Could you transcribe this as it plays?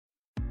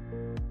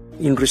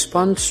In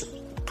response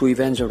to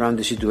events around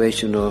the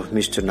situation of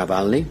Mr.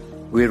 Navalny,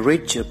 we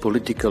reached a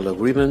political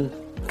agreement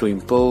to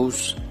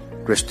impose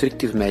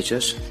restrictive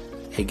measures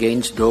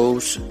against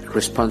those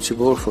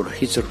responsible for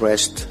his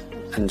arrest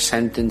and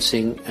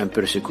sentencing and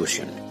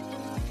persecution.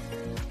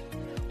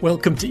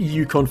 Welcome to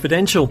EU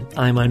Confidential.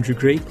 I'm Andrew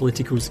Gray,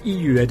 Politico's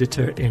EU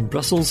editor in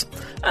Brussels,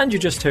 and you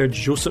just heard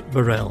Josep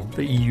Borrell,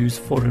 the EU's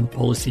foreign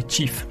policy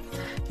chief.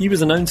 He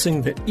was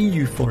announcing that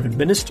EU foreign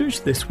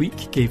ministers this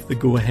week gave the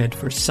go-ahead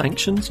for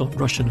sanctions on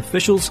Russian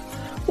officials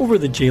over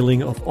the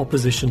jailing of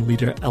opposition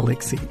leader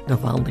Alexei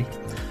Navalny.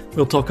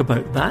 We'll talk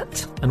about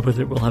that and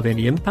whether it will have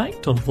any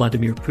impact on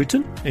Vladimir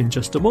Putin in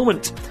just a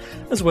moment,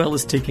 as well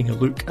as taking a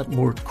look at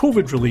more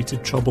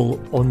COVID-related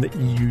trouble on the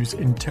EU's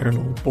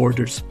internal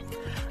borders.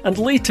 And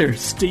later,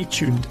 stay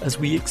tuned as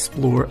we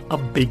explore a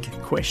big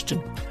question.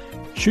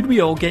 Should we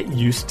all get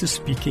used to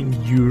speaking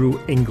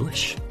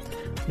Euro-English?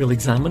 We'll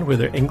examine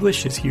whether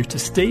English is here to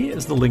stay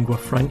as the lingua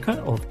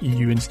franca of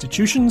EU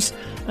institutions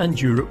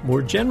and Europe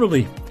more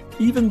generally,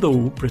 even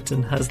though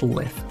Britain has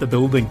left the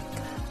building.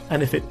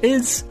 And if it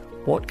is,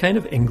 what kind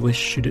of English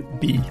should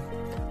it be?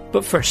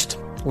 But first,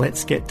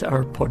 let's get to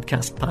our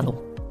podcast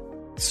panel.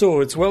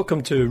 So it's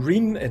welcome to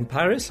Reem in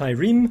Paris. Hi,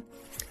 Reem.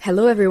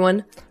 Hello,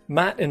 everyone.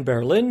 Matt in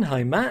Berlin.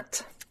 Hi,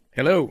 Matt.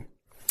 Hello.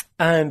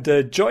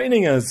 And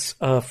joining us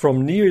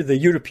from near the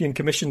European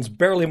Commission's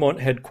Berlaymont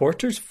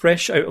headquarters,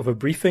 fresh out of a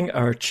briefing,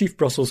 our chief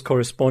Brussels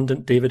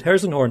correspondent, David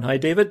Herzenhorn. Hi,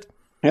 David.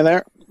 Hey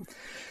there.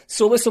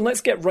 So listen,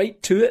 let's get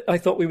right to it. I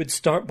thought we would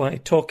start by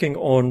talking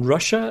on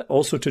Russia,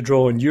 also to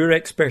draw on your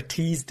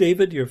expertise,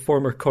 David, your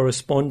former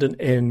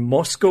correspondent in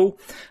Moscow.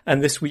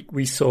 And this week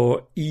we saw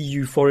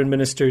EU foreign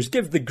ministers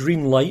give the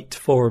green light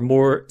for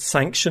more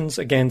sanctions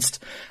against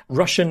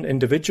Russian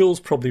individuals,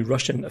 probably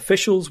Russian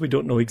officials. We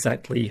don't know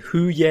exactly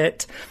who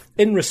yet,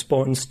 in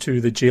response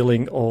to the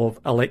jailing of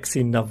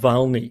Alexei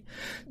Navalny.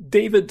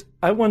 David,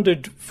 I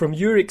wondered, from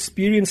your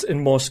experience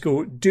in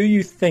Moscow, do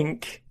you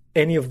think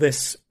any of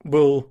this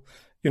will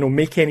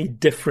make any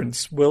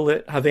difference? Will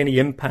it have any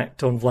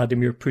impact on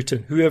Vladimir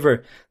Putin,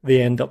 whoever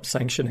they end up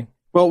sanctioning?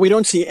 Well, we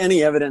don't see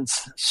any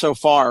evidence so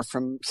far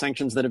from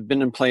sanctions that have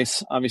been in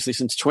place, obviously,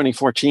 since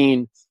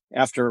 2014,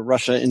 after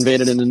Russia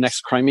invaded and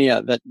annexed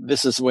Crimea, that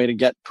this is the way to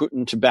get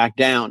Putin to back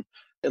down.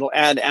 It'll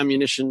add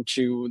ammunition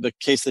to the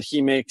case that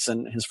he makes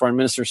and his foreign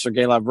minister,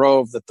 Sergei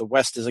Lavrov, that the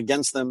West is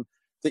against them,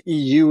 the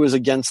EU is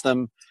against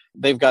them.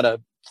 They've got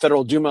a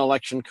federal Duma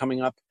election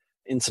coming up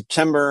in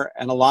September,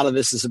 and a lot of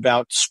this is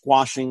about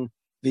squashing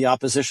the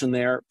opposition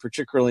there,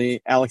 particularly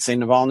Alexei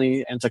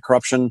Navalny,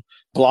 anti-corruption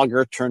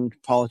blogger turned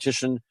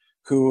politician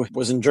who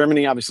was in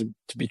Germany, obviously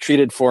to be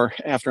treated for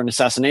after an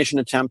assassination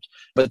attempt,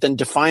 but then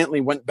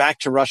defiantly went back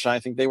to Russia. I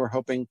think they were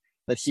hoping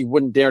that he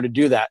wouldn't dare to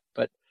do that,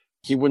 but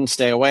he wouldn't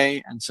stay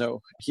away. And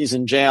so he's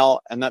in jail,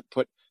 and that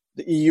put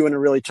the EU in a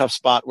really tough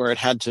spot where it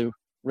had to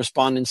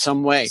respond in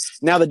some way.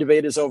 Now the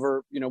debate is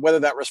over, whether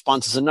that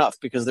response is enough,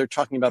 because they're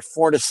talking about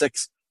 4 to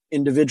 6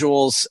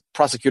 individuals,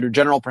 prosecutor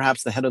general,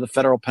 perhaps the head of the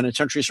Federal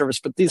Penitentiary Service.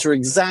 But these are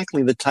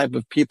exactly the type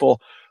of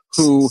people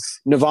who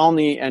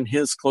Navalny and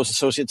his close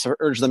associates have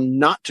urged them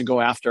not to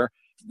go after.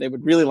 They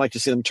would really like to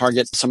see them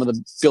target some of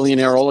the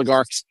billionaire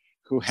oligarchs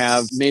who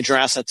have major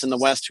assets in the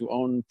West, who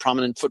own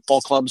prominent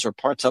football clubs or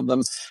parts of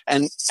them.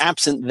 And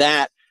absent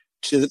that,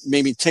 to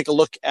maybe take a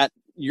look at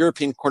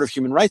European Court of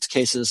Human Rights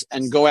cases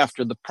and go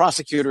after the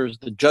prosecutors,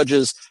 the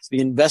judges, the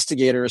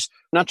investigators,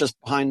 not just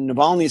behind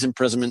Navalny's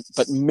imprisonment,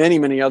 but many,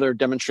 many other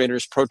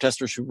demonstrators,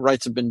 protesters whose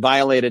rights have been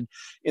violated,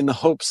 in the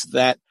hopes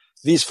that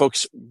these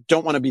folks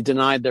don't want to be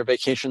denied their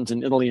vacations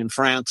in Italy and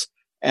France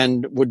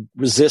and would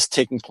resist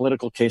taking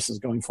political cases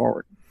going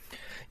forward.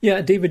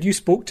 Yeah, David, you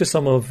spoke to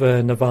some of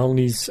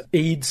Navalny's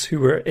aides who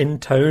were in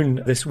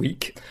town this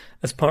week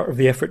as part of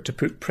the effort to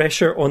put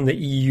pressure on the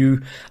EU.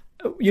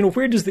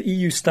 Where does the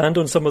EU stand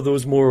on some of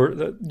those more,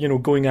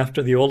 going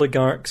after the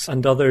oligarchs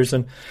and others?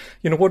 And,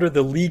 what are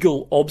the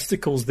legal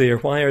obstacles there?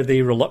 Why are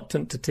they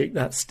reluctant to take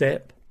that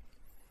step?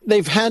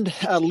 They've had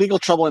legal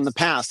trouble in the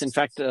past. In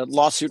fact, a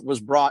lawsuit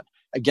was brought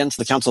against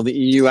the Council of the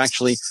EU,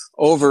 actually,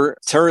 over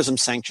terrorism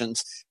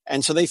sanctions.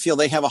 And so they feel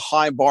they have a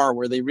high bar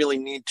where they really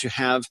need to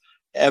have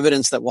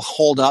evidence that will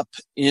hold up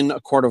in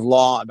a court of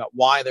law about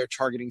why they're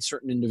targeting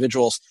certain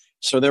individuals.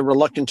 So they're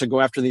reluctant to go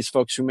after these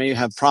folks who may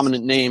have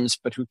prominent names,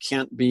 but who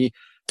can't be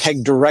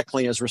pegged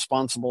directly as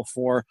responsible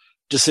for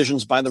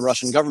decisions by the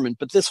Russian government.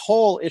 But this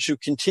whole issue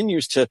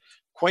continues to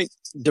quite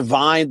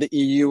divide the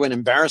EU and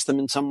embarrass them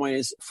in some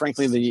ways.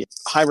 Frankly, the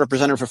High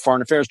Representative for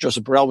Foreign Affairs,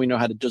 Josep Borrell, we know,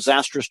 had a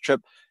disastrous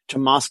trip to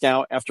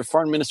Moscow after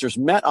foreign ministers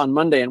met on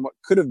Monday, and what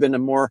could have been a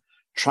more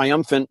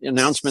triumphant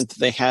announcement that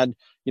they had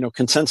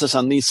consensus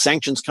on these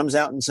sanctions, comes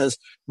out and says,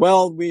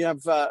 well, we have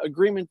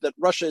agreement that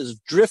Russia is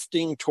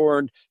drifting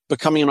toward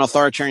becoming an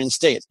authoritarian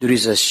state. There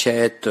is a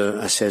shared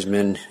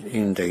assessment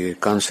in the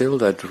Council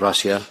that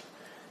Russia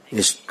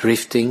is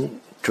drifting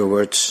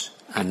towards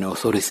an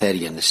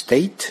authoritarian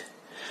state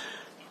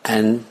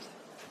and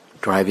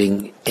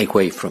driving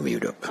away from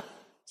Europe.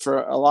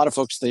 For a lot of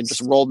folks, they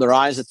just rolled their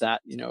eyes at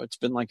that. It's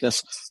been like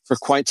this for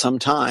quite some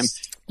time.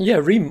 Yeah,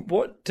 Reem,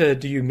 what do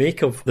you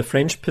make of the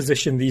French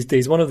position these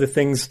days? One of the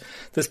things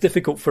that's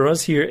difficult for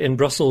us here in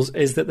Brussels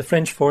is that the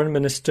French Foreign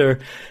Minister,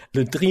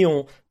 Le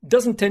Drian,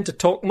 doesn't tend to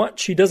talk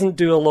much. He doesn't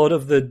do a lot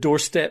of the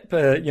doorstep,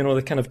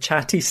 the kind of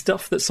chatty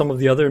stuff that some of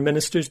the other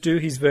ministers do.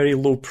 He's very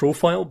low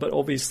profile, but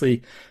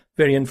obviously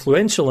very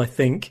influential, I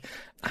think.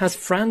 Has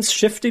France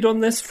shifted on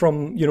this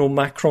from,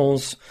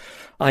 Macron's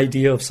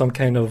idea of some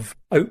kind of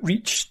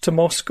outreach to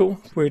Moscow?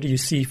 Where do you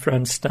see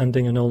France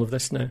standing in all of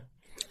this now?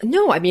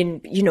 No, I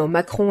mean,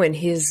 Macron in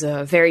his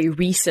very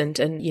recent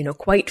and,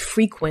 quite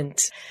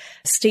frequent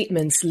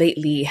statements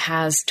lately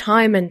has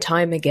time and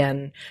time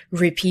again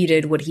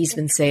repeated what he's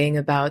been saying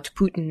about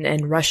Putin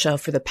and Russia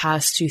for the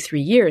past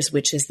 2-3 years,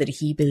 which is that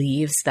he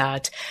believes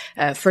that,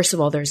 first of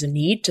all, there's a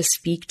need to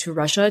speak to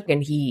Russia.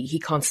 And he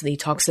constantly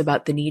talks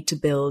about the need to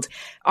build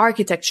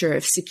architecture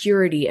of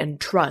security and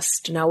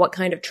trust. Now, what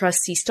kind of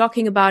trust he's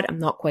talking about, I'm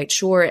not quite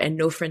sure. And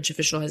no French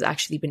official has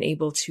actually been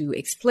able to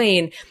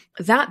explain.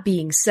 That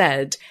being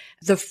said,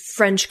 the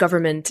French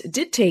government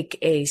did take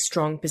a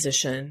strong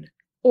position,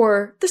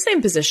 or the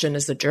same position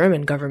as the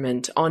German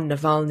government, on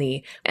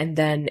Navalny. And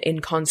then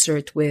in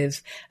concert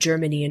with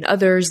Germany and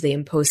others, they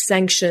imposed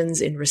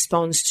sanctions in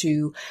response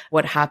to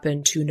what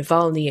happened to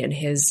Navalny and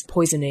his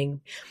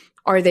poisoning.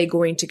 Are they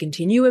going to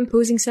continue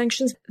imposing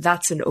sanctions?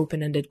 That's an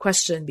open-ended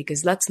question,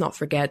 because let's not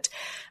forget,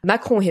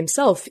 Macron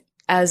himself,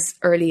 as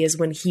early as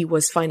when he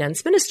was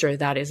finance minister,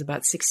 that is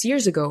about 6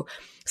 years ago,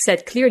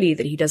 said clearly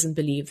that he doesn't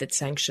believe that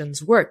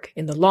sanctions work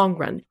in the long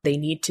run. They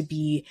need to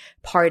be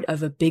part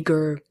of a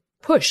bigger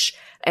push.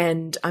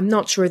 And I'm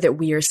not sure that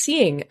we are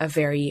seeing a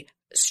very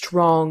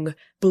strong,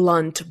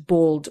 blunt,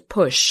 bold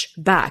push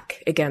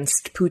back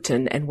against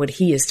Putin and what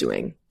he is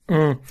doing.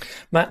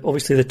 Matt,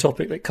 obviously the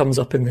topic that comes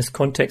up in this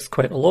context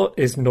quite a lot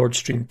is Nord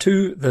Stream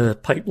 2, the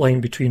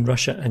pipeline between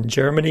Russia and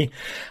Germany.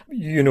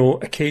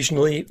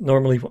 Occasionally,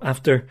 normally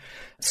after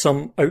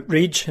some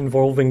outrage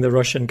involving the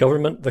Russian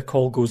government, the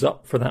call goes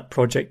up for that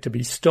project to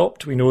be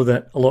stopped. We know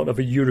that a lot of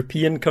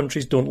European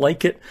countries don't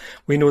like it.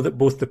 We know that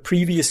both the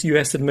previous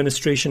US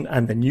administration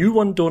and the new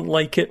one don't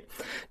like it.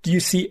 Do you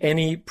see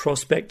any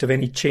prospect of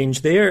any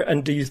change there?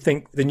 And do you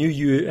think the new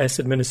US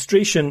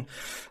administration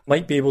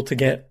might be able to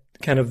get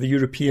kind of the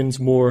Europeans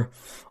more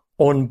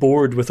on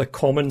board with a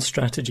common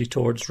strategy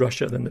towards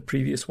Russia than the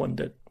previous one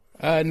did?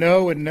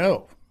 No and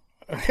no.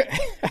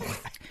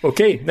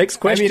 Okay,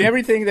 next question. I mean,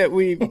 everything that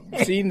we've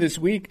seen this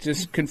week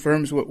just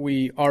confirms what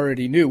we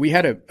already knew. We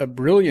had a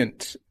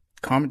brilliant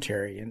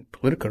commentary in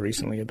Politico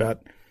recently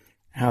about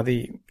how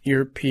the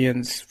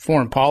Europeans'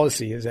 foreign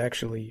policy has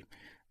actually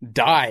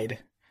died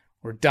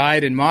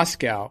in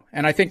Moscow.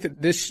 And I think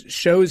that this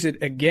shows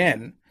it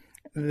again,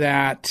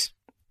 that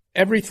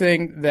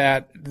everything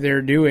that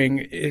they're doing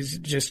is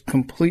just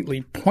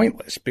completely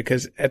pointless,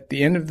 because at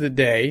the end of the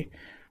day,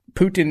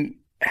 Putin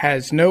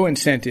has no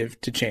incentive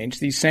to change.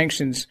 These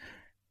sanctions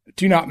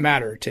do not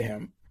matter to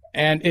him.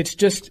 And it's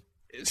just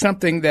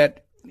something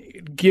that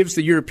gives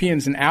the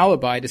Europeans an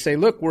alibi to say,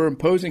 look, we're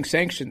imposing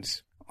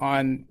sanctions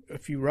on a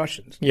few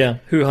Russians. Yeah,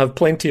 who have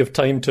plenty of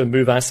time to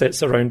move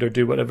assets around or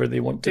do whatever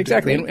they want to do.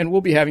 Exactly. And we'll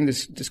be having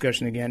this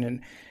discussion again.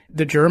 And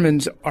the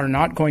Germans are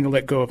not going to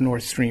let go of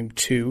Nord Stream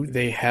 2.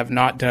 They have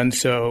not done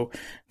so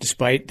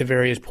despite the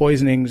various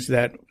poisonings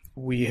that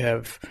we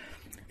have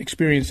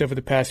experienced over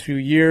the past few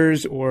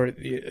years, or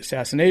the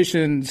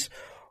assassinations,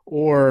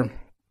 or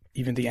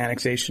even the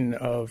annexation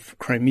of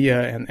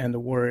Crimea and the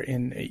war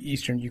in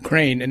eastern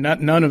Ukraine. And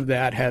none of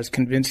that has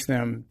convinced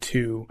them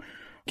to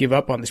give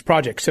up on this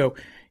project. So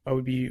I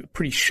would be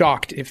pretty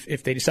shocked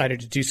if they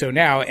decided to do so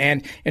now.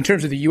 And in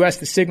terms of the U.S.,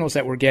 the signals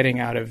that we're getting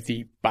out of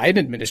the Biden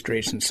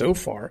administration so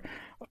far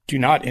do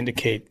not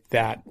indicate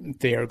that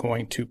they are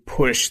going to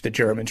push the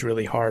Germans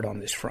really hard on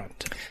this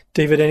front.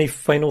 David, any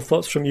final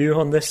thoughts from you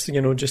on this?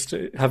 Just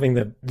having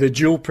the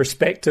dual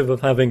perspective of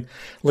having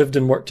lived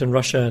and worked in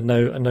Russia and now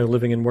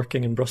living and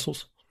working in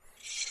Brussels.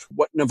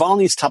 What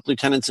Navalny's top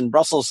lieutenants in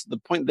Brussels, the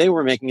point they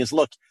were making is,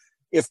 look,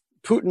 if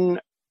Putin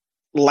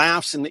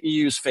laughs in the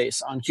EU's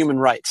face on human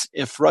rights,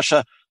 if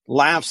Russia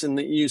laughs in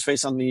the EU's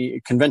face on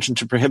the Convention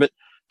to Prohibit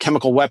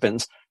Chemical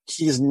Weapons,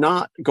 he's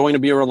not going to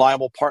be a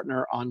reliable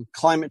partner on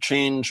climate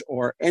change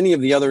or any of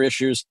the other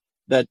issues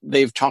that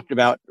they've talked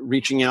about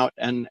reaching out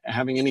and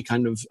having any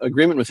kind of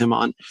agreement with him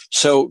on.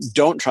 So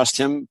don't trust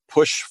him.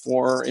 Push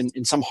for,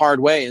 in some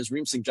hard way, as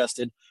Reem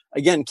suggested,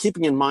 again,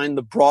 keeping in mind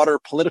the broader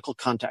political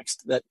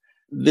context that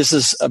this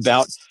is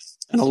about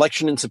an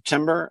election in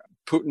September.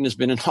 Putin has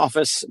been in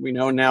office, we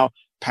know now,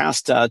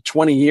 past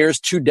 20 years,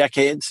 2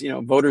 decades.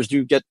 Voters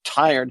do get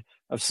tired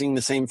of seeing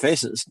the same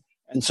faces.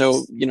 And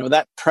so,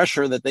 that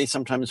pressure that they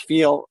sometimes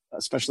feel,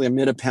 especially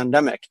amid a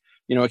pandemic,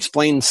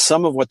 explains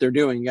some of what they're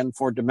doing, again,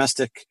 for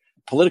domestic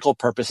political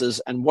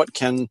purposes. And what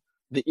can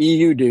the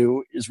EU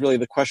do is really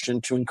the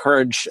question, to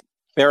encourage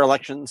fair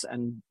elections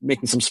and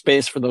making some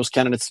space for those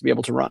candidates to be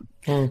able to run.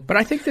 But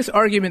I think this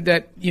argument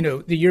that,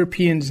 the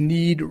Europeans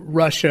need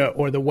Russia,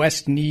 or the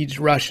West needs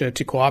Russia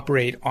to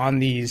cooperate on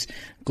these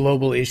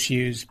global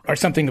issues, are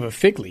something of a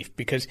fig leaf,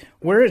 because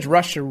where is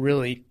Russia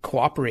really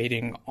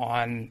cooperating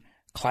on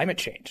climate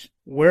change?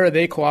 Where are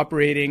they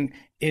cooperating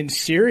in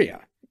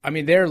Syria? I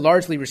mean, they're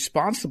largely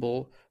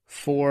responsible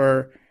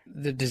for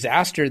the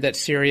disaster that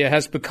Syria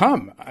has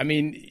become. I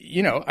mean,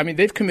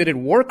 they've committed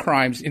war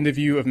crimes in the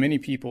view of many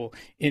people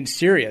in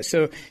Syria.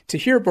 So to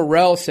hear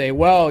Borrell say,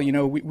 well,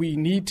 we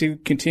need to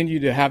continue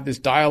to have this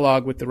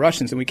dialogue with the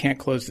Russians and we can't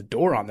close the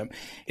door on them,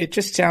 it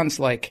just sounds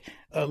like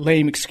a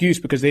lame excuse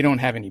because they don't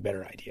have any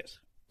better ideas.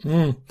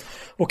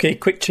 Okay,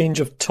 quick change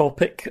of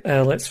topic.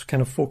 Let's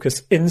kind of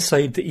focus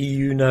inside the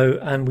EU now.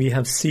 And we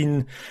have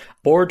seen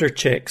border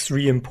checks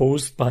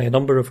reimposed by a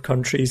number of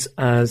countries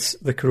as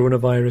the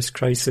coronavirus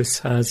crisis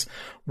has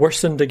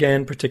worsened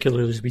again,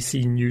 particularly as we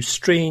see new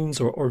strains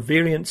or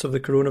variants of the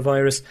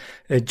coronavirus.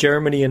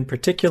 Germany in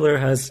particular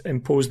has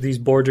imposed these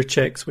border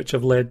checks, which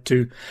have led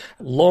to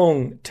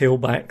long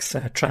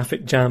tailbacks,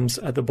 traffic jams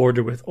at the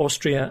border with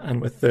Austria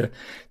and with the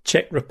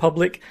Czech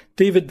Republic.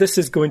 David, this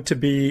is going to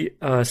be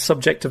a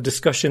subject of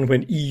discussion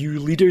when EU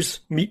leaders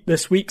meet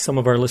this week. Some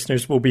of our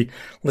listeners will be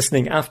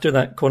listening after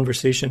that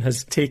conversation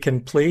has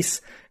taken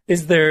place.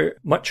 Is there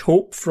much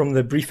hope from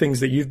the briefings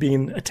that you've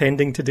been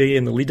attending today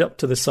in the lead up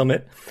to the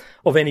summit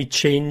of any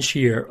change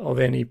here, of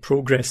any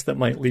progress that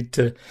might lead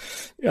to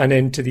an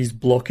end to these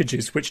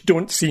blockages, which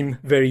don't seem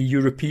very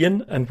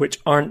European and which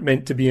aren't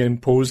meant to be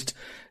imposed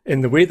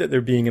in the way that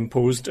they're being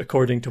imposed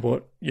according to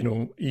what,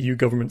 EU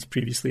governments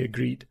previously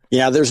agreed?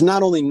 Yeah, there's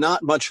not only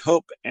not much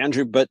hope,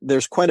 Andrew, but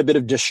there's quite a bit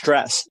of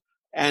distress.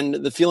 And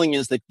the feeling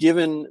is that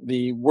given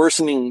the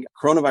worsening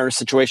coronavirus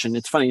situation,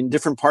 it's funny, in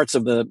different parts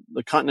of the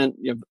continent,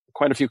 you have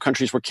quite a few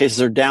countries where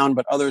cases are down,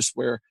 but others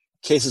where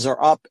cases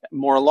are up.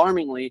 More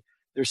alarmingly,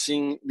 they're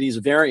seeing these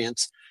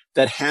variants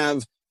that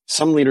have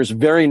some leaders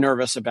very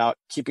nervous about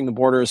keeping the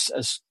borders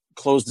as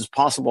closed as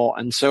possible.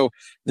 And so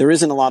there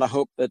isn't a lot of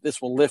hope that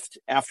this will lift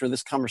after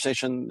this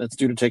conversation that's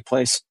due to take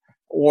place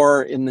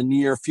or in the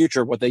near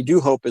future. What they do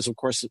hope is, of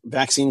course,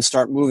 vaccines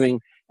start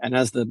moving. And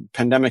as the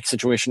pandemic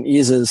situation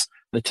eases,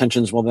 the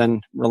tensions will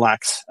then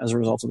relax as a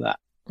result of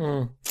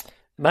that.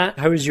 Matt,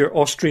 how is your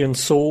Austrian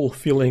soul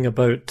feeling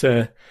about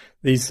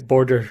these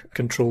border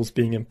controls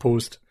being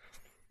imposed?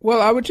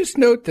 Well, I would just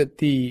note that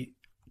the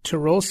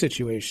Tyrol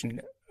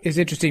situation is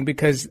interesting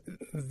because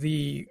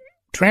the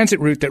transit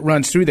route that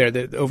runs through there,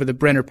 over the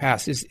Brenner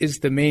Pass, is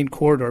the main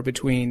corridor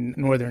between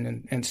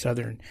Northern and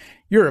Southern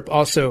Europe,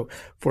 also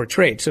for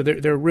trade. So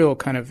there are real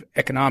kind of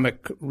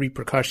economic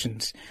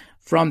repercussions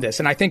from this.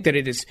 And I think that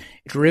it is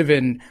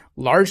driven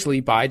largely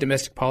by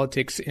domestic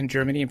politics in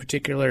Germany, in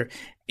particular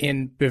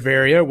in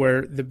Bavaria,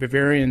 where the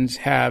Bavarians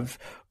have,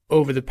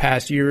 over the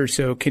past year or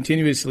so,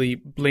 continuously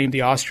blamed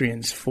the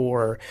Austrians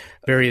for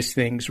various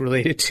things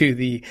related to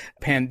the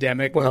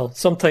pandemic. Well,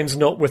 sometimes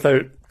not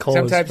without cause.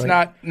 Sometimes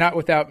not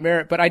without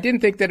merit. But I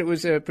didn't think that it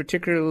was a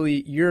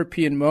particularly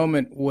European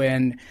moment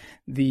when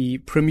the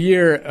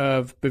premier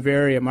of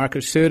Bavaria,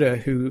 Markus Söder,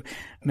 who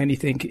many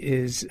think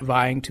is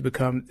vying to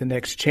become the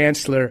next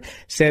chancellor,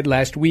 said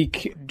last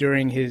week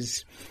during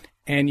his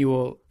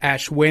annual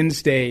Ash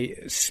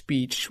Wednesday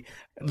speech,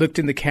 looked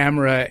in the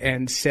camera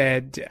and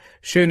said,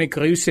 "Schöne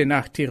Grüße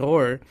nach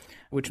Tirol,"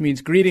 which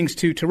means greetings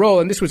to Tyrol.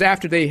 And this was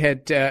after they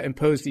had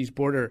imposed these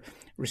border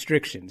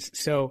restrictions.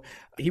 So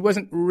he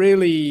wasn't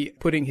really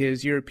putting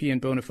his European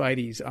bona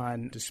fides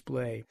on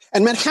display.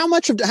 And Matt, how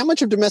much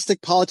of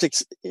domestic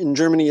politics in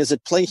Germany is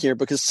at play here?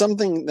 Because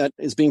something that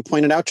is being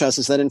pointed out to us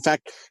is that, in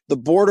fact, the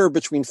border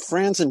between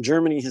France and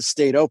Germany has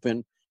stayed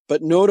open,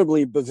 but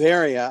notably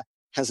Bavaria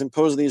has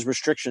imposed these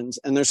restrictions.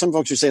 And there's some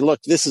folks who say,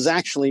 look, this is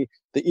actually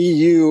the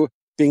EU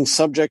being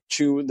subject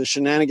to the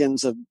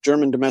shenanigans of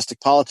German domestic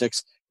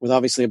politics, with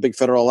obviously a big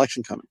federal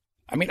election coming.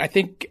 I mean, I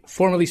think,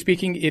 formally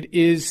speaking, it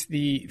is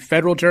the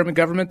federal German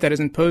government that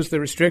has imposed the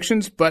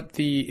restrictions, but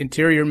the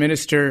interior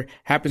minister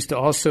happens to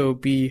also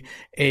be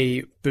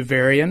a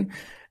Bavarian.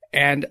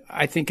 And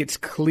I think it's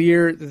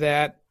clear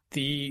that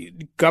the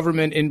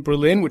government in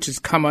Berlin, which has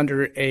come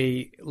under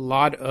a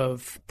lot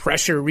of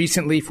pressure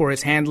recently for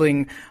its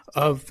handling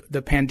of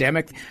the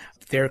pandemic,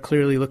 they're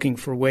clearly looking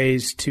for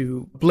ways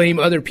to blame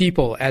other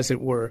people, as it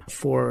were,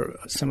 for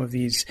some of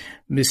these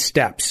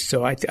missteps.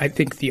 So I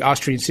think the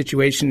Austrian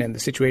situation and the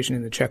situation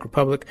in the Czech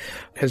Republic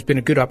has been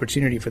a good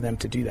opportunity for them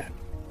to do that.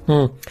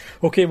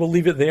 Okay, we'll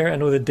leave it there. I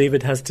know that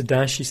David has to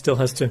dash. He still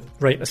has to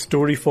write a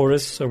story for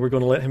us, so we're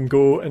going to let him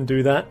go and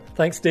do that.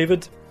 Thanks,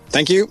 David.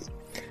 Thank you.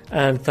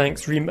 And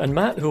thanks, Reem and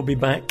Matt, who'll be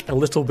back a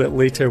little bit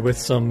later with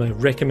some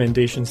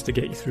recommendations to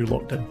get you through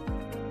lockdown.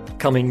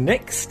 Coming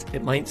next,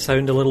 it might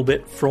sound a little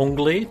bit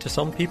franglais to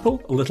some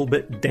people, a little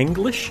bit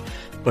Denglish,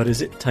 but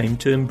is it time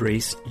to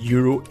embrace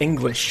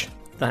Euro-English?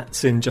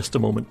 That's in just a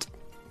moment.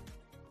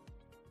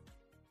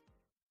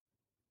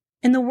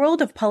 In the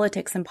world of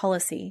politics and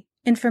policy,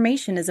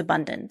 information is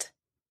abundant.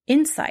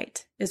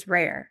 Insight is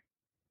rare.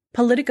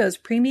 Politico's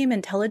premium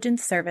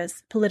intelligence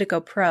service, Politico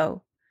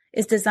Pro,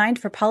 is designed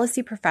for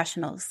policy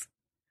professionals.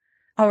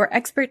 Our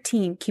expert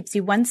team keeps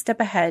you one step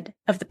ahead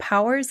of the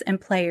powers and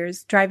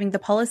players driving the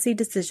policy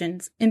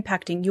decisions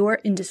impacting your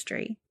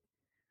industry.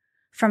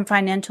 From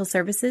financial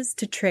services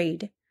to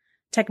trade,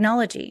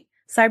 technology,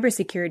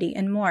 cybersecurity,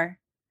 and more,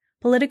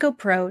 Politico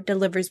Pro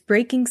delivers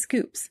breaking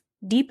scoops,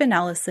 deep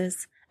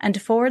analysis,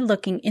 and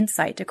forward-looking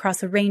insight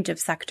across a range of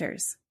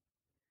sectors.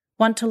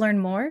 Want to learn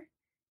more?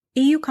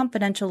 EU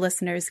Confidential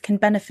listeners can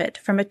benefit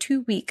from a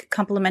 2-week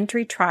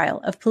complimentary trial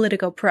of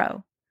Politico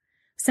Pro.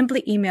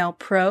 Simply email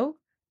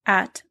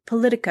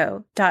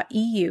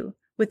pro@politico.eu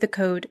with the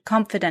code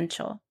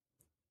CONFIDENTIAL.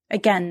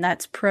 Again,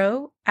 that's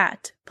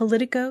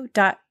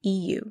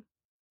pro@politico.eu.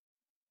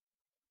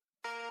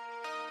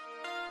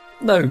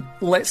 Now,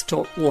 let's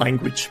talk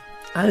language.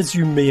 As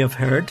you may have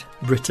heard,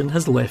 Britain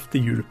has left the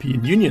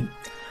European Union.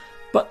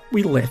 But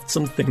we left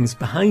some things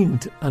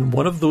behind, and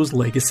one of those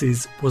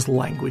legacies was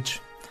language.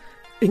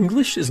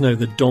 English is now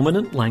the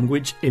dominant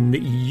language in the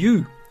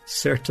EU,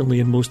 certainly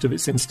in most of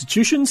its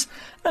institutions,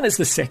 and it's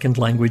the second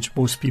language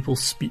most people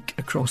speak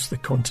across the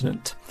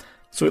continent.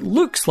 So it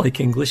looks like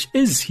English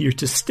is here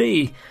to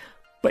stay.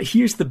 But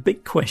here's the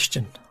big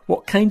question.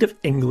 What kind of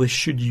English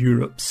should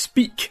Europe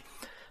speak?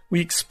 We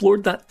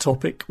explored that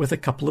topic with a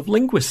couple of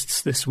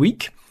linguists this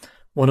week.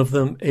 One of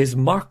them is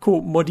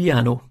Marco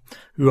Modiano,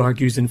 who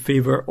argues in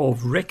favour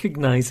of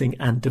recognising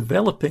and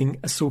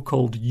developing a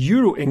so-called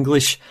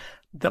Euro-English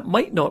that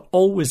might not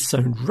always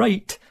sound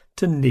right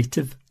to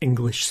native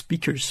English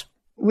speakers.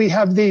 We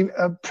have the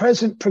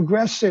present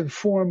progressive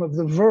form of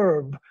the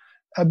verb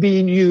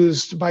being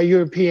used by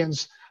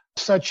Europeans,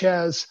 such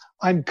as,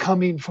 I'm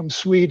coming from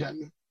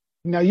Sweden.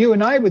 Now, you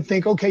and I would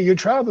think, okay, you're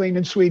traveling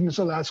and Sweden is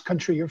the last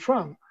country you're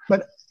from.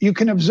 But you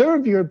can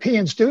observe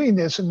Europeans doing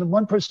this, and the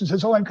one person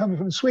says, oh, I'm coming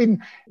from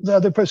Sweden. The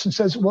other person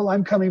says, well,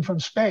 I'm coming from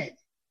Spain.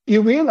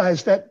 You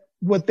realize that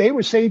what they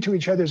were saying to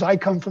each other is, I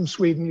come from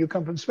Sweden, you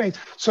come from Spain.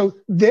 So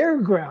their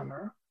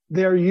grammar,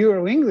 their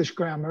Euro-English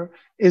grammar,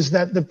 is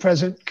that the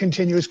present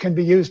continuous can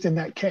be used in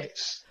that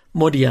case.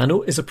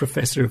 Modiano is a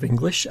professor of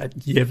English at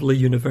Gävle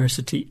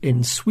University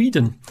in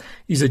Sweden.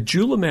 He's a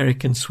dual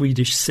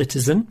American-Swedish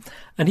citizen,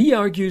 and he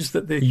argues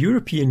that the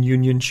European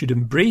Union should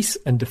embrace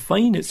and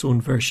define its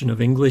own version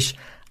of English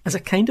as a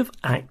kind of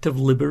act of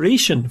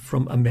liberation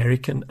from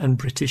American and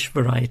British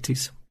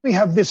varieties. We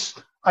have this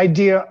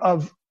idea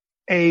of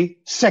a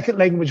second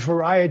language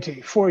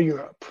variety for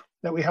Europe,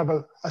 that we have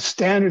a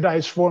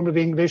standardized form of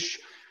English,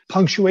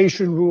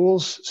 punctuation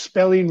rules,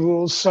 spelling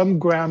rules, some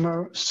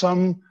grammar,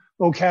 some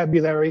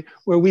vocabulary,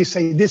 where we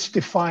say this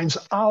defines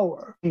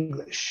our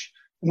English.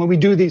 And when we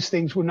do these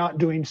things, we're not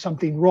doing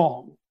something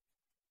wrong.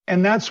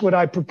 And that's what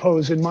I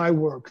propose in my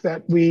work,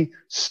 that we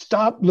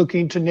stop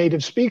looking to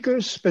native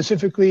speakers,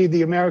 specifically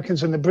the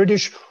Americans and the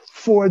British,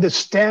 for the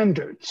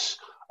standards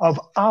of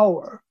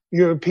our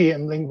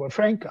European lingua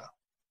franca.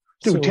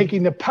 So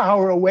taking the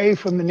power away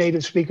from the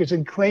native speakers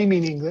and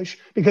claiming English,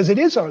 because it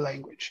is our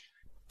language.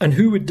 And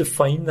who would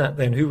define that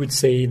then? Who would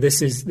say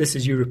this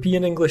is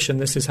European English and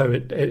this is how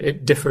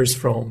it differs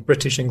from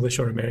British English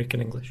or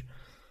American English?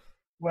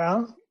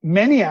 Well,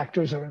 many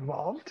actors are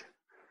involved,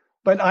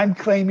 but I'm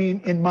claiming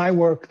in my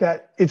work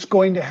that it's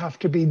going to have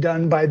to be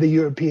done by the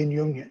European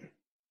Union.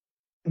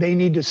 They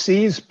need to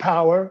seize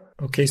power.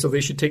 Okay, so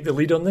they should take the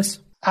lead on this?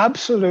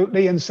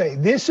 Absolutely, and say,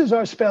 this is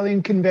our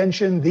spelling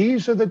convention,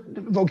 these are the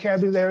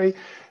vocabulary,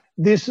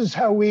 this is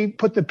how we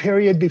put the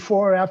period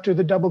before or after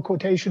the double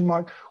quotation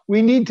mark.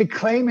 We need to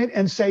claim it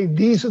and say,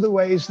 these are the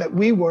ways that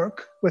we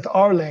work with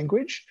our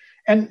language,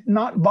 and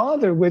not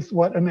bother with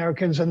what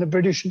Americans and the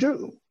British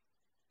do.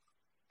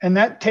 And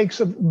that takes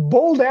a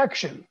bold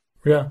action.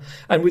 Yeah.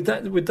 And would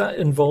that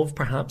involve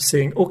perhaps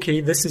saying, okay,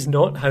 this is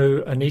not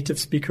how a native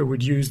speaker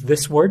would use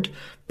this word,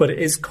 but it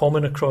is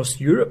common across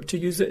Europe to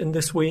use it in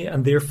this way,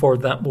 and therefore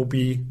that will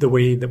be the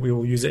way that we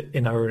will use it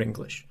in our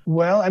English?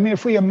 Well, I mean,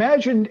 if we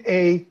imagined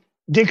a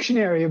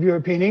dictionary of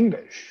European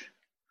English,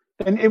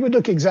 then it would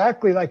look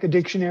exactly like a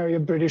dictionary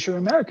of British or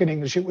American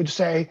English. It would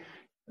say,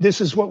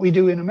 this is what we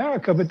do in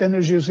America, but then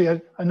there's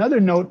usually another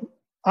note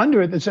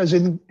under it that says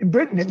in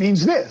Britain it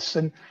means this.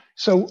 And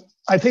so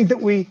I think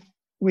that we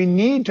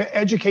need to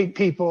educate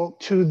people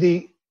to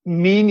the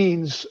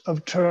meanings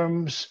of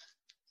terms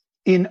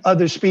in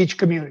other speech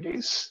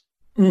communities.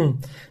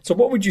 So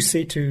what would you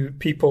say to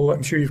people,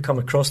 I'm sure you've come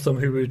across them,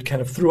 who would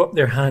kind of throw up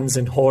their hands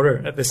in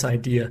horror at this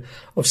idea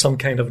of some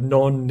kind of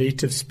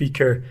non-native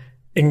speaker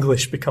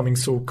English becoming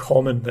so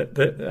common that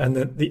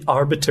the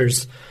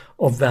arbiters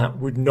of that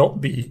would not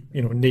be,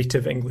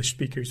 native English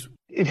speakers?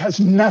 It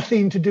has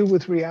nothing to do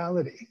with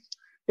reality.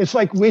 It's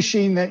like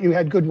wishing that you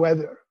had good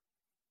weather.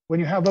 When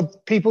you have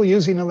people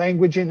using a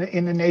language in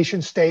a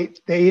nation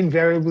state, they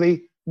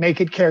invariably make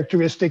it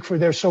characteristic for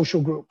their social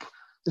group.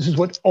 This is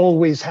what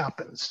always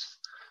happens.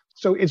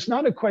 So it's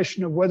not a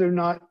question of whether or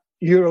not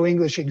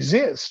Euro-English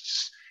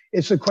exists.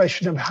 It's a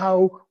question of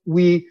how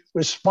we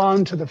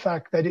respond to the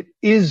fact that it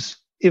is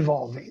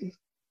evolving.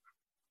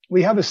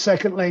 We have a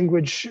second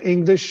language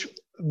English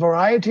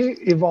variety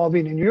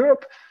evolving in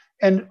Europe.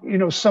 And,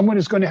 someone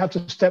is going to have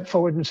to step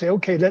forward and say,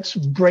 okay, let's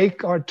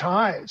break our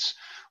ties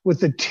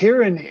with the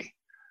tyranny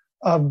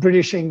of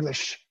British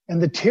English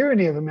and the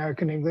tyranny of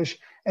American English,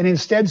 and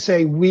instead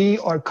say, we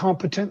are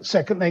competent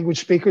second language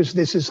speakers.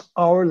 This is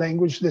our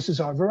language. This is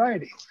our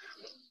variety.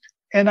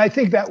 And I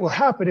think that will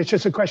happen. It's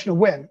just a question of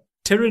when.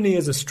 Tyranny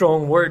is a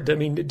strong word. I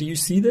mean, do you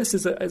see this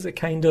as a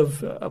kind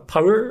of a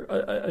power,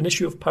 an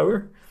issue of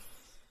power?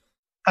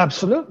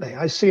 Absolutely.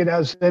 I see it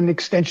as an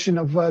extension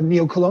of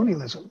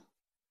neocolonialism.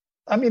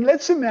 I mean,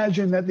 let's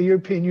imagine that the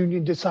European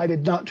Union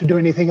decided not to do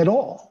anything at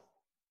all.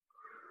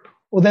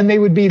 Well, then they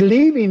would be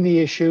leaving the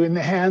issue in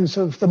the hands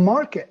of the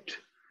market.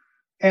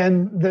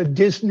 And the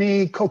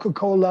Disney,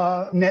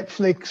 Coca-Cola,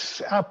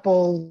 Netflix,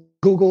 Apple,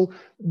 Google,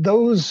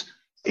 those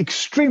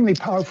extremely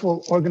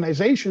powerful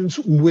organizations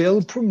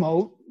will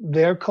promote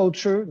their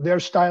culture, their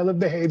style of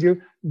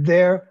behavior,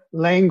 their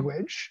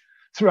language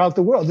throughout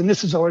the world. And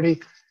this has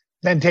already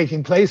been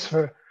taking place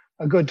for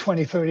a good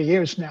 20, 30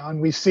 years now.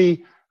 And we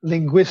see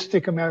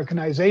linguistic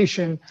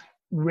Americanization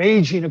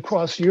raging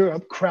across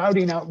Europe,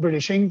 crowding out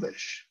British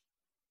English.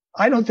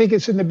 I don't think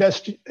it's in the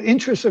best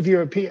interest of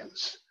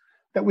Europeans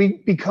that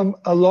we become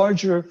a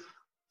larger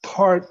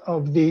part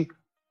of the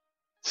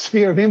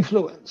sphere of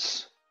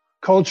influence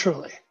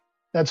culturally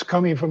that's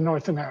coming from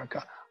North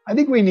America. I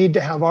think we need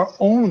to have our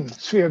own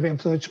sphere of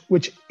influence,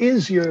 which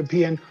is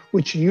European,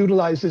 which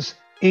utilizes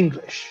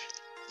English,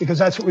 because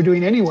that's what we're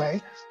doing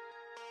anyway.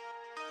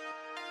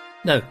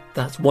 Now,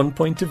 that's one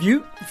point of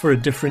view. For a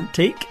different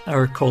take,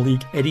 our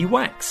colleague Eddie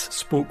Wax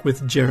spoke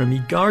with Jeremy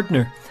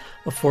Gardner,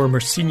 a former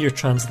senior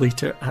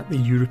translator at the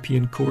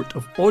European Court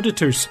of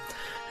Auditors,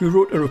 who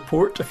wrote a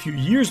report a few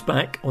years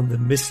back on the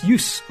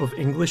misuse of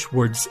English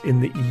words in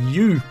the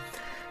EU.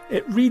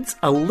 It reads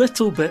a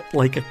little bit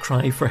like a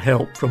cry for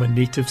help from a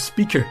native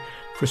speaker,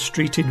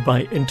 frustrated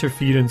by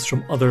interference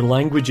from other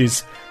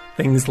languages,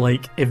 things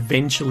like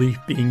eventually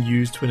being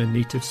used when a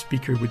native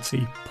speaker would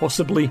say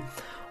possibly,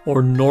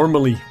 or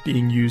normally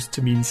being used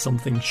to mean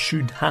something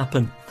should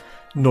happen.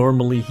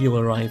 Normally he'll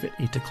arrive at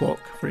 8 o'clock,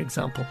 for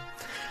example.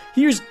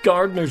 Here's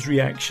Gardner's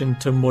reaction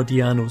to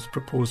Modiano's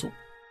proposal.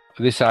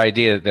 This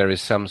idea that there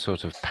is some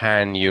sort of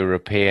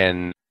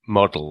pan-European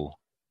model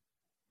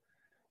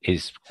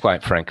is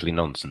quite frankly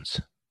nonsense.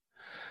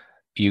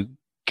 You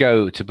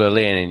go to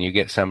Berlin and you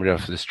get somebody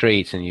off the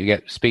street and you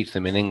speak to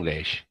them in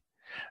English.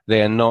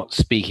 They are not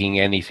speaking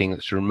anything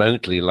that's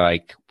remotely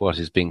like what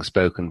is being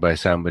spoken by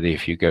somebody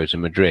if you go to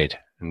Madrid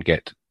and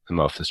get them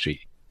off the street.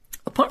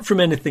 Apart from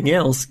anything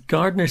else,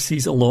 Gardner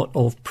sees a lot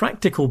of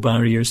practical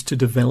barriers to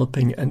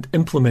developing and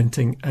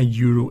implementing a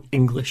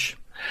Euro-English.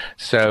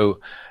 So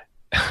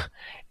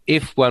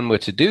if one were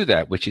to do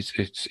that, which is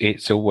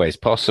it's always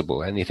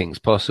possible, anything's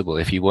possible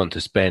if you want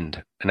to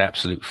spend an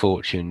absolute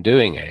fortune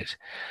doing it,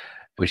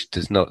 which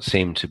does not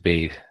seem to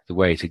be the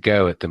way to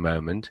go at the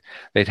moment,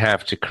 they'd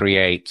have to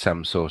create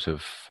some sort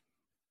of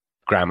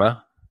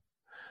grammar.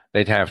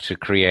 They'd have to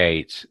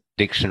create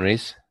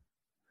dictionaries.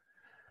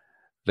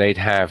 They'd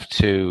have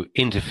to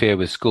interfere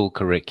with school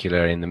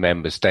curricula in the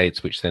member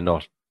states, which they're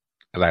not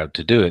allowed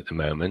to do at the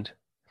moment.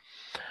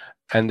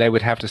 And they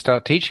would have to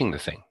start teaching the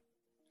thing,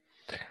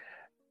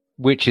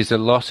 which is a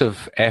lot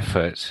of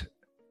effort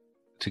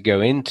to go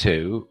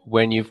into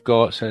when you've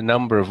got a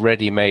number of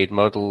ready-made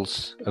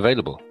models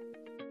available.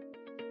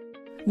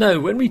 Now,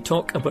 when we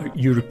talk about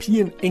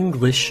European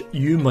English,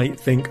 you might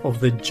think of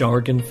the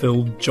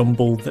jargon-filled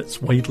jumble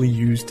that's widely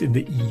used in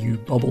the EU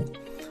bubble.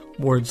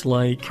 Words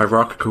like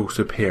hierarchical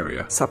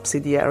superior,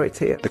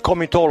 subsidiarity, the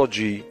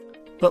comitology.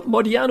 But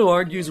Modiano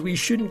argues we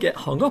shouldn't get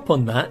hung up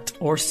on that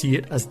or see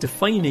it as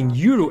defining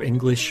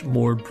Euro-English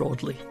more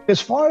broadly.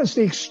 As far as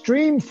the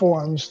extreme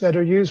forms that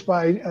are used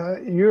by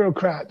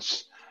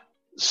Eurocrats,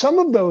 some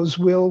of those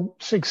will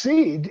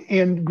succeed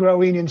in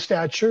growing in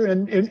stature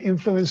and in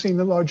influencing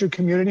the larger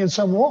community, and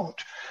some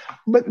won't.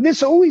 But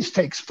this always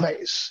takes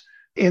place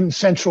in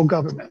central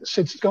governments.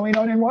 It's going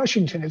on in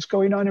Washington. It's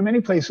going on in many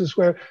places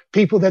where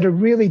people that are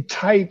really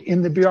tight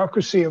in the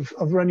bureaucracy of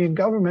running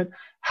government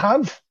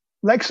have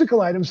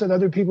lexical items that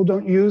other people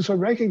don't use or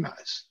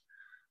recognize.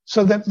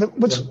 So that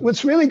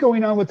what's really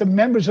going on with the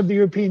members of the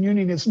European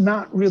Union is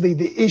not really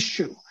the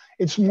issue.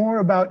 It's more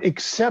about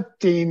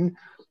accepting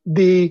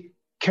the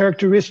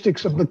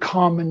characteristics of the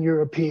common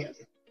European,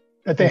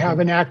 that they have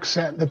an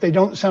accent, that they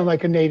don't sound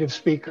like a native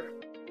speaker.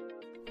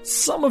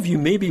 Some of you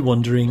may be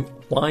wondering,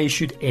 why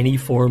should any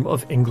form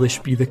of English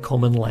be the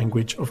common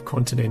language of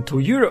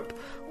continental Europe?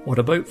 What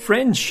about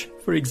French,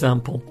 for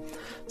example?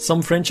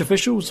 Some French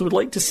officials would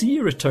like to see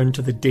a return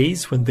to the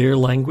days when their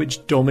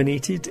language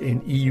dominated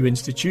in EU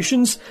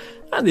institutions,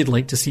 and they'd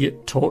like to see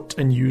it taught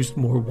and used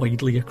more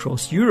widely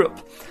across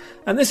Europe.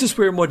 And this is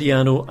where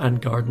Modiano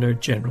and Gardner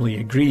generally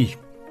agree.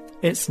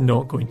 It's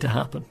not going to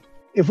happen.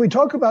 If we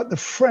talk about the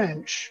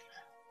French,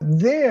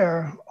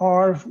 there,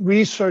 our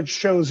research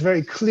shows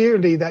very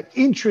clearly that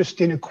interest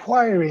in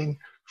acquiring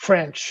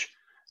French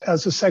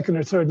as a second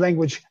or third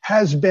language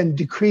has been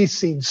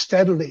decreasing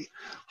steadily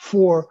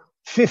for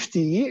 50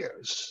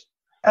 years.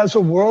 As a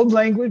world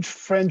language,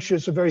 French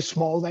is a very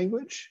small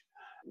language.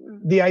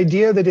 The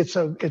idea that it's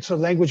a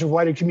language of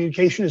wider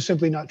communication is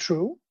simply not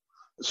true.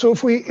 So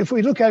if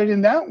we look at it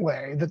in that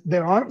way, that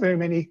there aren't very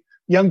many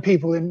young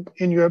people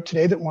in Europe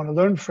today that want to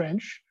learn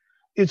French,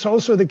 it's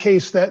also the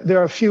case that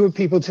there are fewer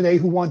people today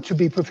who want to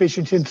be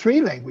proficient in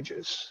 3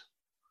 languages.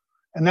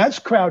 And that's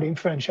crowding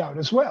French out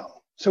as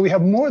well. So we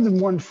have more than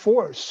one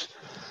force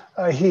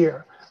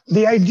here.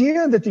 The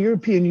idea that the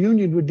European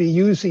Union would be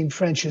using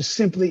French is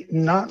simply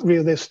not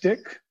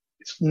realistic.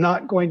 It's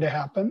not going to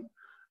happen.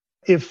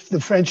 If the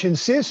French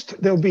insist,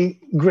 there'll be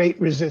great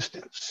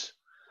resistance.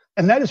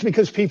 And that is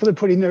because people are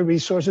putting their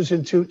resources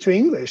into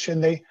English,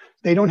 and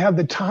they don't have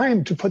the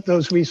time to put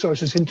those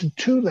resources into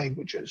two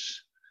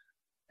languages.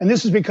 And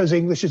this is because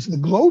English is the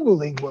global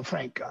lingua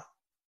franca.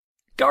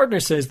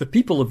 Gardner says the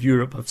people of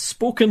Europe have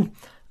spoken,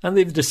 and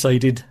they've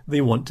decided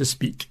they want to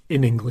speak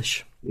in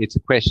English. It's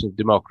a question of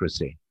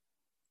democracy,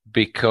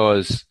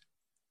 because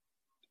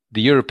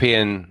the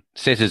European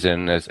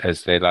citizen,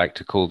 as they like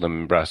to call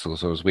them in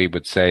Brussels, or as we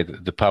would say,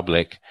 the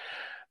public,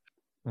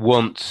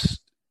 wants,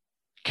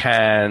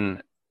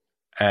 can,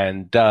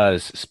 and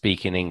does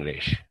speak in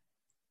English.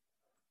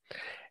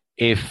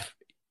 If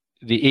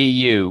the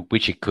EU,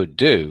 which it could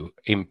do,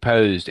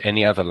 imposed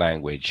any other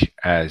language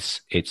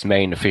as its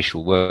main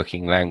official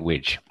working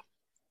language,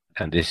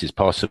 and this is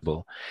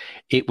possible,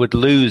 it would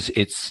lose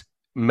its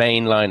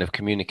main line of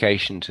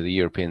communication to the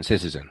European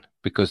citizen.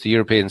 Because the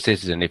European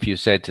citizen, if you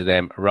said to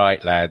them,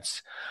 right,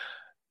 lads,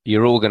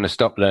 you're all going to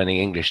stop learning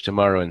English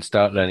tomorrow and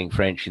start learning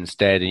French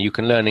instead, and you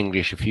can learn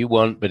English if you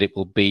want, but it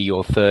will be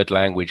your third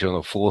language or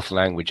the fourth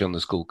language on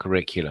the school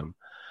curriculum,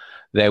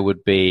 there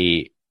would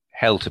be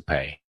hell to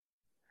pay.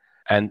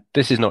 And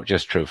this is not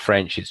just true of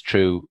French, it's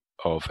true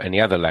of any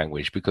other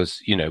language,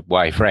 because,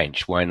 why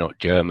French? Why not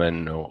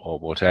German or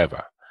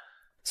whatever?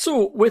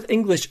 So, with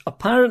English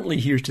apparently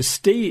here to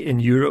stay in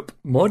Europe,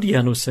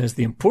 Modiano says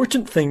the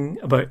important thing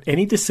about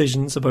any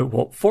decisions about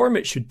what form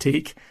it should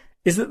take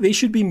is that they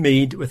should be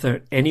made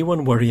without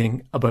anyone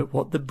worrying about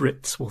what the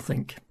Brits will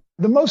think.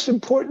 The most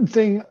important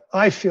thing,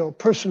 I feel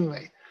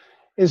personally,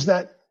 is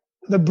that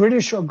the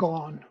British are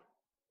gone.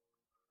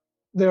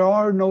 There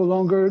are no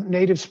longer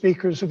native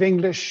speakers of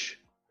English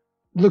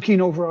looking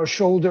over our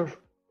shoulder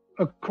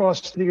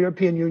across the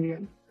European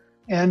Union.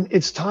 And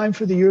it's time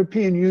for the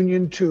European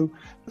Union to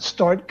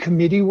start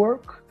committee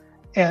work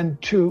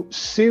and to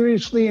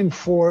seriously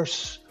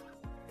enforce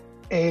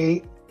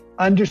a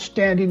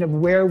understanding of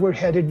where we're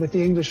headed with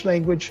the English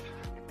language.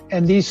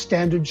 And these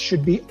standards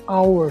should be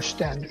our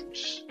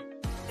standards.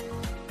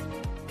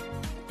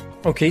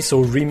 Okay,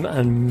 so Reem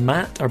and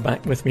Matt are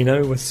back with me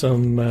now with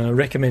some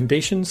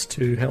recommendations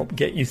to help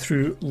get you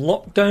through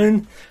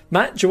lockdown.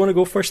 Matt, do you want to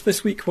go first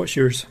this week? What's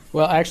yours?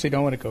 Well, I actually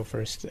don't want to go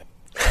first.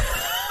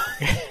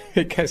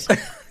 Because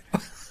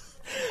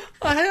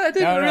I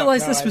didn't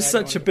realize this was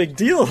such a big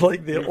deal,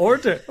 like the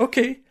order.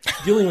 Okay,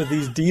 dealing with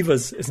these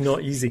divas is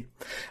not easy.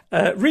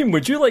 Reem,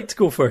 would you like to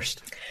go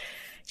first?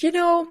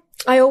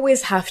 I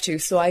always have to,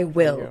 so I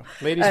will.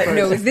 Ladies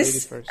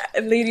first.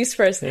 Ladies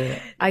first. Yeah.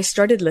 I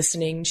started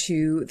listening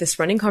to this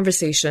running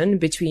conversation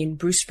between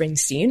Bruce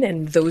Springsteen,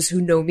 and those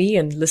who know me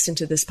and listen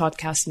to this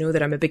podcast know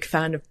that I'm a big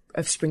fan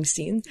of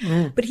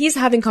Springsteen. But he's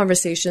having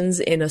conversations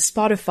in a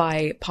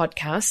Spotify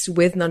podcast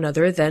with none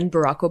other than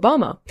Barack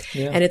Obama.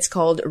 Yeah. And it's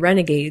called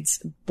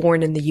Renegades,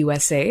 Born in the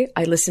USA.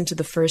 I listened to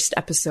the first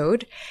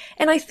episode,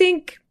 and I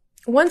think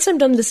once I'm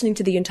done listening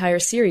to the entire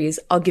series,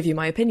 I'll give you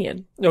my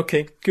opinion.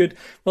 Okay, good.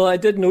 Well, I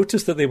did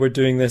notice that they were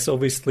doing this,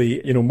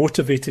 obviously,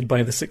 motivated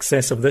by the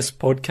success of this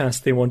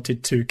podcast. They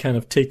wanted to kind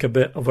of take a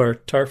bit of our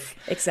turf.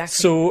 Exactly.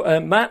 So,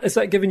 Matt, is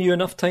that giving you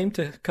enough time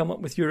to come up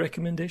with your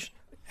recommendation?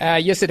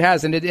 Yes, it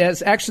has. And it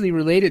has actually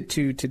related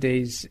to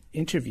today's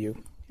interview.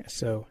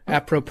 So,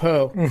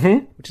 apropos,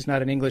 which is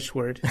not an English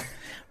word.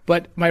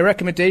 But my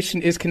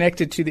recommendation is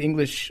connected to the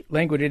English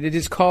language. It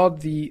is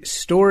called The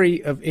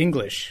Story of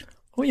English.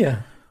 Oh,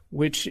 yeah.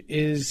 Which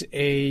is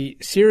a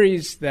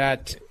series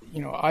that,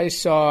 I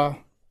saw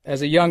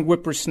as a young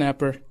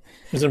whippersnapper.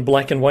 Was it in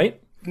black and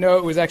white? No,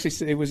 it was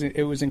actually,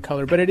 it was in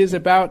color. But it is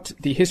about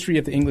the history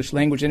of the English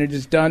language, and it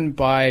is done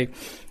by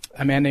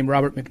a man named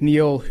Robert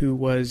McNeil, who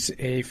was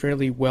a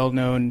fairly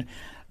well-known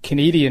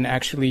Canadian,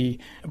 actually,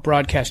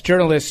 broadcast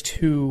journalist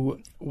who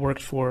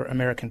worked for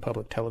American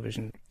Public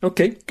Television.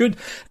 Okay, good.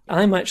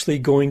 I'm actually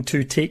going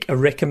to take a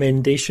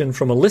recommendation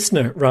from a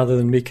listener rather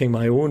than making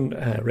my own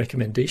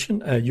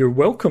recommendation. You're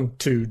welcome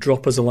to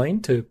drop us a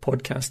line to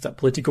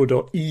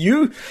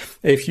podcast@politico.eu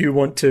if you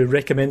want to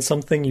recommend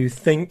something you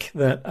think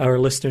that our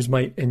listeners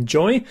might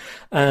enjoy.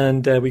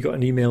 And we got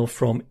an email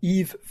from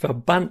Yves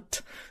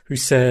Verbant, who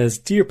says,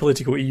 Dear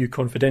Politico EU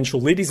Confidential,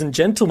 ladies and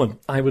gentlemen,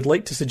 I would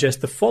like to suggest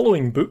the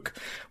following book,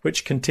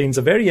 which contains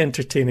a very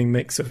entertaining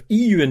mix of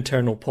EU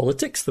internal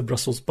politics, the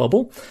Brussels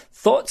bubble,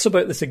 thoughts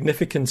about the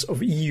significance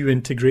of EU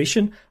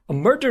integration, a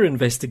murder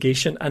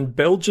investigation, and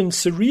Belgian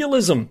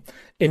surrealism.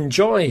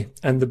 Enjoy.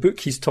 And the book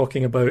he's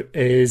talking about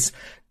is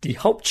Die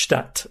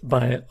Hauptstadt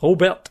by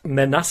Robert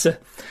Menasse,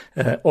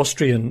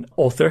 Austrian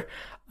author.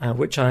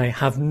 Which I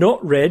have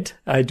not read.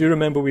 I do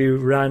remember we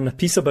ran a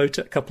piece about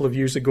it a couple of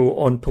years ago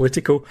on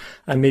Politico,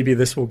 and maybe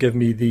this will give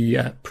me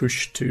the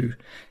push to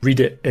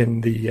read it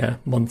in the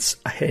months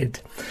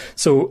ahead.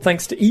 So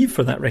thanks to Eve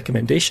for that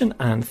recommendation,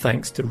 and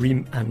thanks to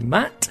Reem and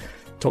Matt.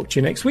 Talk to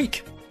you next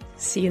week.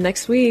 See you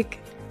next week.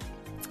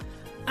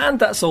 And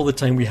that's all the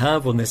time we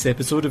have on this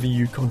episode of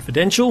EU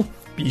Confidential.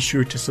 Be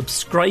sure to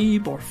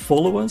subscribe or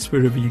follow us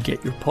wherever you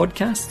get your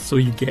podcasts so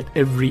you get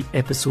every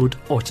episode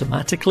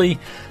automatically.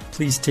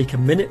 Please take a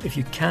minute if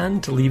you can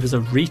to leave us a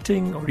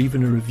rating or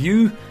even a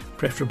review,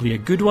 preferably a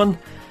good one.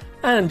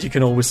 And you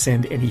can always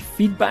send any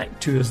feedback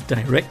to us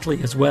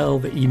directly as well.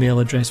 The email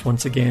address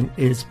once again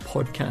is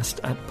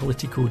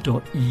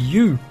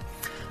podcast@politico.eu.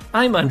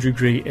 I'm Andrew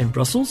Gray in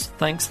Brussels.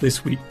 Thanks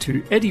this week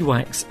to Eddie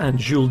Wax and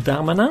Jules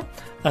Darmanin,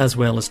 as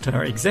well as to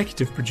our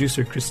executive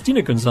producer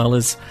Christina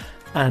Gonzalez,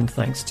 and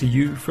thanks to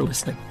you for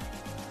listening.